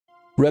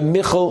Reb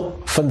Michal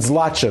von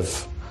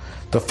Zlotchev,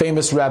 the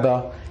famous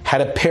Rebbe,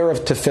 had a pair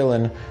of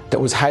tefillin that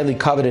was highly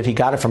coveted. He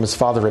got it from his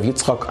father, Rav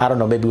Yitzchak. I don't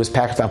know, maybe it was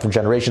passed down from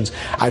generations.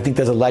 I think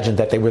there's a legend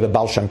that they were the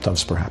Baal Shem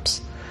Tovs,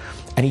 perhaps.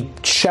 And he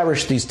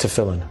cherished these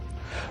tefillin.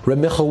 Reb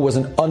Michal was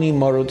an ani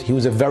marud. He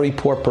was a very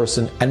poor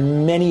person.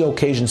 On many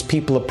occasions,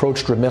 people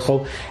approached Reb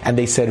Michal and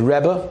they said,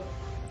 Rebbe,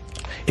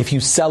 if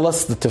you sell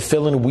us the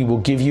tefillin, we will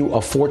give you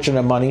a fortune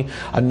of money,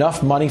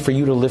 enough money for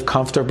you to live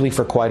comfortably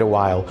for quite a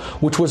while,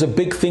 which was a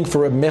big thing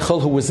for Reb Michal,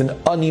 who was an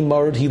ani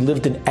marud. He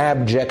lived in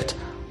abject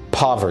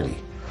poverty.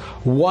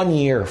 1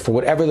 year, for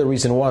whatever the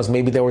reason was,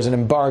 maybe there was an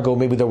embargo,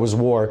 maybe there was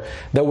war,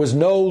 there was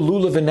no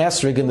lulav and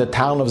esrog in the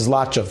town of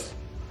Zlotchev.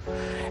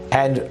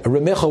 And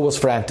Reb Michal was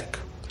frantic.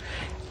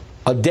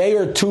 A day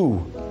or two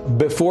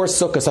before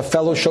Sukkot, a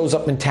fellow shows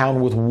up in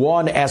town with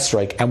one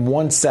esrog and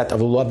one set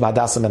of lulav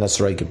madasim and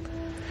esrogim.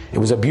 It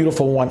was a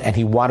beautiful one, and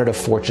he wanted a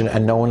fortune,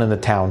 and no one in the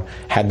town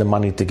had the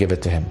money to give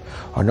it to him,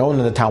 or no one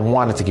in the town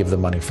wanted to give the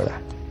money for that.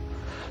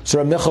 So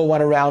Reb Michal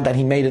went around and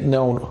he made it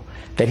known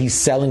that he's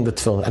selling the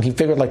tefillin. And he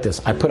figured like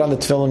this: I put on the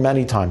tefillin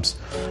many times,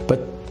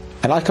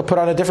 and I could put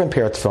on a different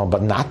pair of tefillin,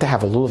 but not to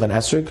have a lulav and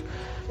esrog,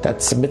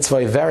 that's a mitzvah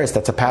iveris,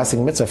 that's a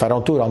passing mitzvah. If I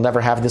don't do it, I'll never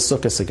have this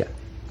sukkos again.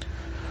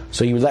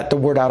 So you let the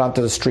word out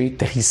onto the street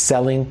that he's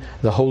selling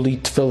the holy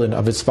tefillin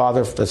of his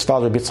father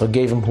Yitzchak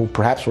gave him, who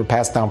perhaps were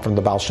passed down from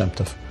the Baal Shem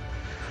Tov.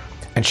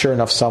 And sure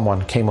enough,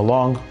 someone came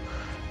along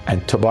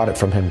and bought it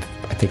from him.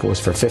 I think it was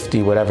for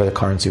 50, whatever the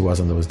currency was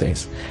in those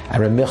days.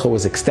 And Reb Michal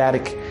was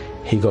ecstatic.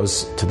 He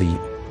goes to the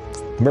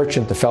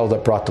merchant, the fellow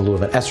that brought the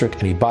lulav and esrog,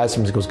 and he buys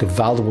from him. He goes,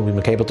 Gevaldig will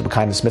be able to be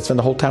kind this mitzvah, and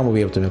the whole town will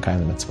be able to be kind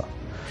the mitzvah.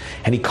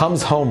 And he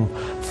comes home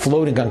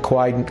floating on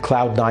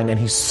cloud nine, and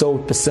he's so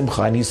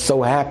besimcha, and he's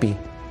so happy.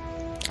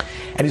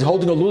 And he's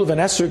holding a lulav and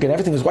esrog and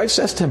everything. His wife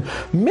says to him,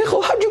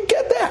 Michal, how'd you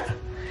get that?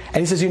 And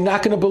he says, you're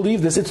not going to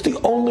believe this. It's the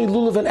only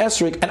lulav and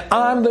esrog, and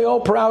I'm the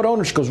old proud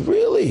owner. She goes,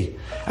 really?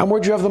 And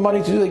where'd you have the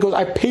money to do that? He goes,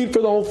 I paid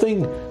for the whole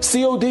thing,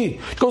 COD.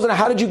 She goes, and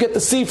how did you get the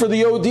C for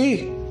the OD?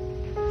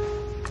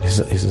 He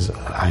says,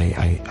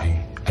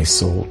 I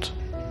sold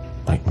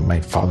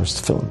my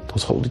father's tefillin,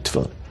 those holy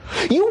tefillin.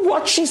 You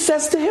what? She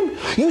says to him,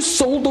 you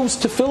sold those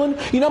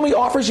tefillin? You know how many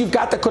offers you've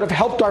got that could have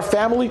helped our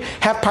family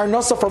have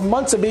parnasa for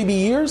months and maybe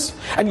years?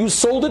 And you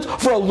sold it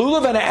for a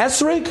lulav and an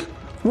esrog?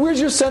 Where's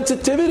your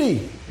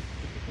sensitivity?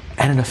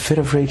 And in a fit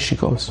of rage, she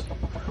goes,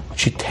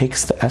 she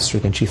takes the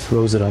esrog and she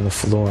throws it on the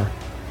floor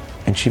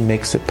and she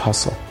makes it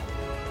puzzle.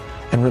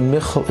 And Reb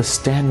Michal is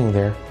standing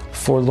there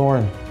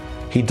forlorn.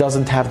 He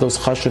doesn't have those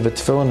chashuv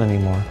tefillin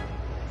anymore,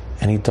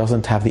 and he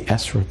doesn't have the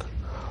esrog.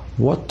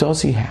 What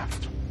does he have?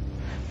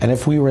 And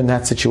if we were in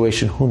that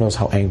situation, who knows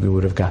how angry we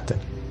would have gotten.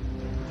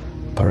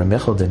 But Reb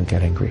Michal didn't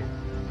get angry.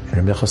 And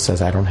Reb Michal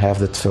says, I don't have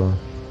the tefillin,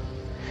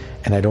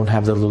 and I don't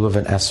have the lulav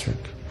and esrog,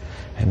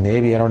 and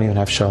maybe I don't even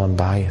have shalom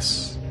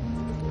bayis.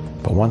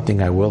 But one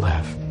thing I will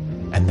have,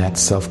 and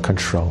that's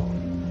self-control.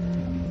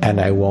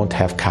 And I won't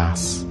have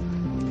kas,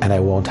 and I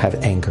won't have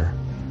anger,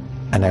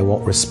 and I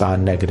won't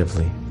respond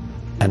negatively,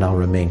 and I'll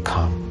remain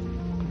calm.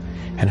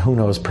 And who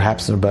knows,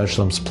 perhaps in Rebbe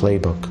Shalom's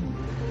playbook,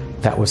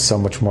 that was so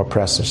much more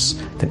precious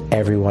than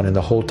everyone in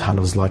the whole town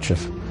of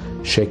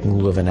Zlotchev shaking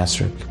lulav and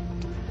esrog.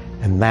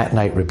 And that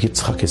night, Reb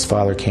Yitzchak, his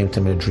father, came to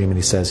him in a dream, and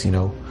he says,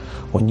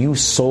 when you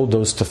sold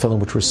those tefillin,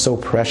 which were so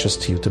precious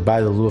to you, to buy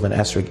the lulav and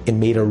esrog, it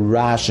made a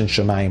rash in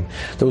Shemayim.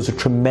 There was a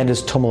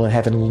tremendous tumult in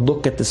heaven.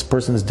 Look at this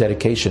person's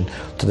dedication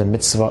to the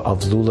mitzvah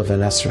of lulav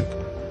and esrog.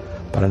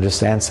 But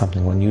understand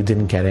something, when you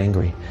didn't get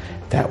angry,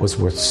 that was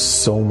worth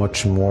so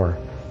much more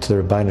to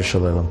the Rebbeinu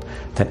Shalom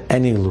than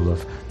any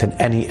lulav, than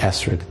any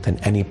esrog, than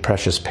any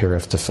precious pair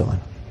of tefillin.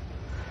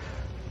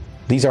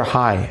 These are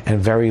high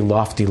and very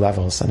lofty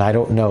levels, and I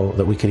don't know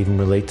that we could even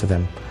relate to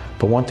them.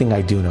 But one thing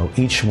I do know,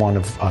 each one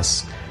of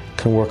us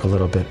can work a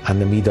little bit on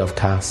the midah of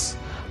kas.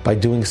 By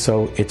doing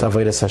so, it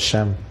avodas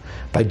Hashem.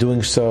 By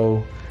doing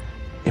so,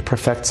 it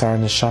perfects our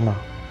neshama.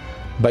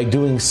 By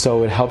doing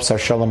so, it helps our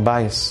shalom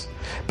bayis.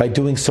 By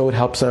doing so, it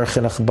helps our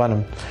chinuch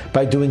banim.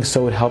 By doing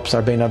so, it helps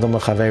our bein adam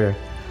lechaver.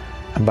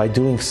 And by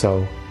doing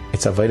so,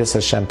 it's avodas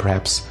Hashem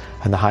perhaps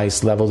on the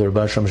highest level. The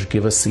Rebbe Shalom should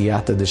give us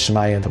siyata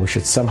d'shmaya, that we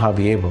should somehow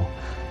be able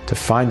to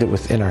find it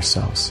within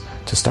ourselves,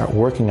 to start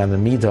working on the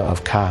midah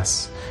of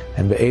kas.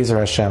 And be'ezer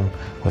Hashem,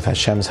 with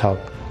Hashem's help,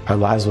 our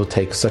lives will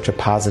take such a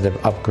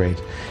positive upgrade,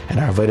 and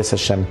our avodas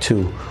Hashem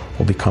too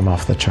will become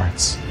off the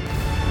charts.